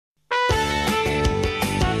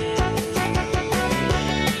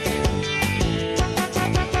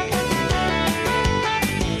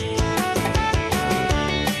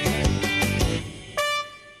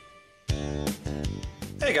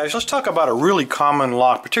Guys, let's talk about a really common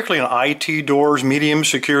lock, particularly in IT doors, medium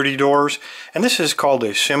security doors. And this is called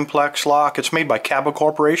a Simplex lock. It's made by Kaba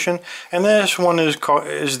Corporation, and this one is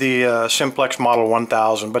the Simplex Model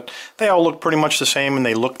 1000. But they all look pretty much the same, and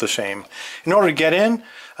they look the same. In order to get in,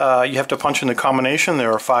 you have to punch in the combination.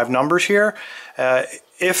 There are 5 numbers here.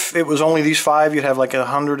 If it was only these 5, you'd have like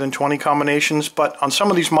 120 combinations, but on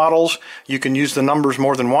some of these models you can use the numbers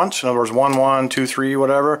more than once. In other words, 1, 1, 2, 3,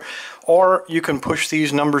 whatever. Or you can push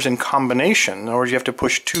these numbers in combination. In other words, you have to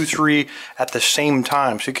push 2, 3 at the same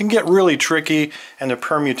time. So it can get really tricky, and the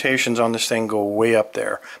permutations on this thing go way up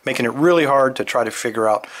there, making it really hard to try to figure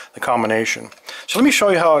out the combination. So let me show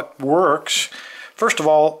you how it works. First of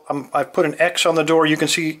all, I've put an X on the door. You can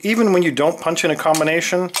see even when you don't punch in a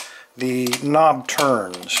combination, the knob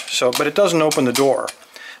turns, but it doesn't open the door.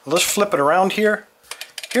 Let's flip it around here.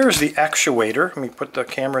 Here's the actuator. Let me put the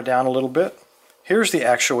camera down a little bit. Here's the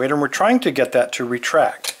actuator, and we're trying to get that to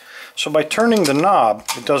retract. So by turning the knob,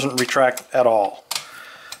 it doesn't retract at all.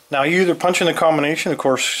 Now you either punch in the combination, of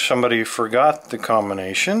course somebody forgot the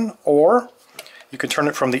combination, or you can turn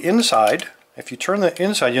it from the inside. If you turn the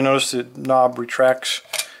inside, you notice the knob retracts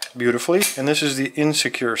beautifully, and this is the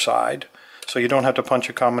insecure side. So you don't have to punch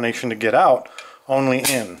a combination to get out, only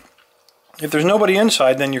in. If there's nobody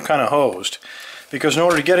inside, then you're kind of hosed. Because in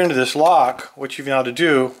order to get into this lock, what you've got to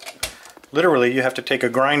do, literally you have to take a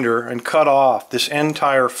grinder and cut off this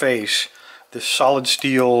entire face, this solid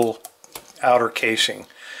steel outer casing.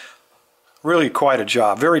 Really quite a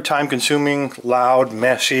job. Very time consuming, loud,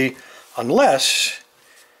 messy, unless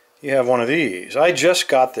you have one of these. I just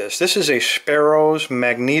got this. This is a Sparrows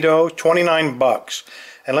Magneto, 29 bucks.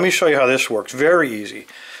 And let me show you how this works. Very easy.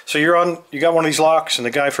 So you got one of these locks and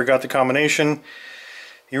the guy forgot the combination.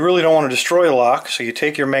 You really don't want to destroy the lock, so you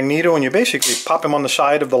take your Magneto and you basically pop him on the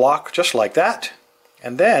side of the lock just like that.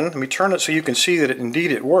 And then, let me turn it so you can see that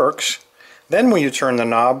indeed it works. Then when you turn the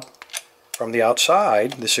knob from the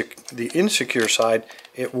outside, the insecure side,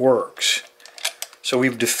 it works. So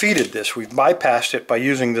we've defeated this. We've bypassed it by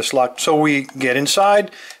using this lock. So we get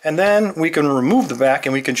inside, and then we can remove the back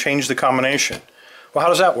and we can change the combination. Well, how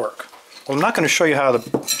does that work? Well, I'm not going to show you how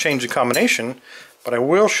to change the combination, but I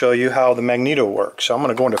will show you how the Magneto works. So I'm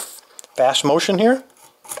going to go into fast motion here.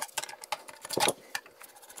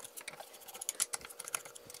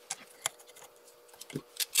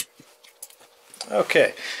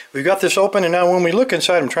 Okay, we've got this open, and now when we look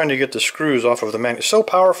inside, I'm trying to get the screws off of the magnet. It's so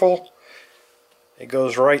powerful, it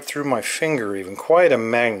goes right through my finger even. Quite a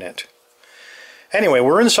magnet. Anyway,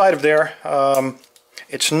 we're inside of there.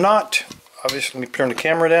 It's not... Obviously, let me turn the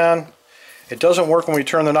camera down. It doesn't work when we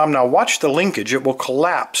turn the knob. Now watch the linkage. It will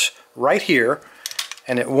collapse right here,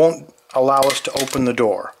 and it won't allow us to open the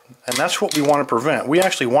door. And that's what we want to prevent. We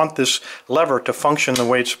actually want this lever to function the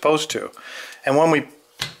way it's supposed to. And when we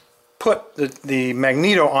put the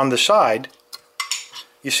Magneto on the side,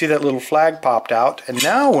 you see that little flag popped out. And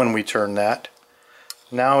now when we turn that,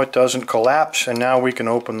 now it doesn't collapse, and now we can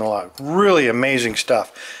open the lock. Really amazing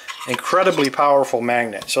stuff. Incredibly powerful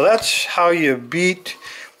magnet. So that's how you beat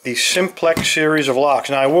the Simplex series of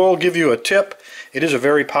locks. Now I will give you a tip. It is a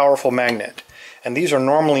very powerful magnet, and these are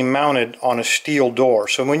normally mounted on a steel door.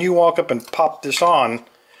 So when you walk up and pop this on,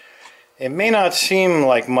 it may not seem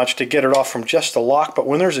like much to get it off from just the lock, but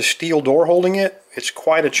when there's a steel door holding it, it's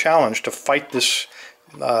quite a challenge to fight this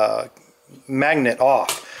magnet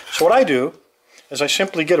off. So what I do is I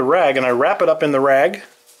simply get a rag and I wrap it up in the rag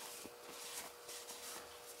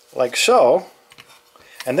like so,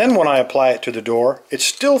 and then when I apply it to the door, it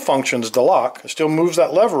still functions as the lock. It still moves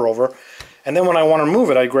that lever over, and then when I want to remove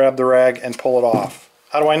it, I grab the rag and pull it off.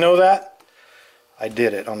 How do I know that? I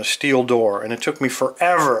did it on a steel door, and it took me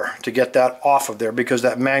forever to get that off of there because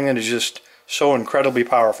that magnet is just so incredibly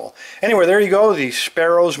powerful. Anyway, there you go, the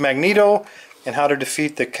Sparrows Magneto and how to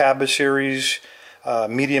defeat the Kaba series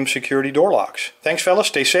medium security door locks. Thanks fellas,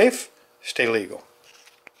 stay safe, stay legal.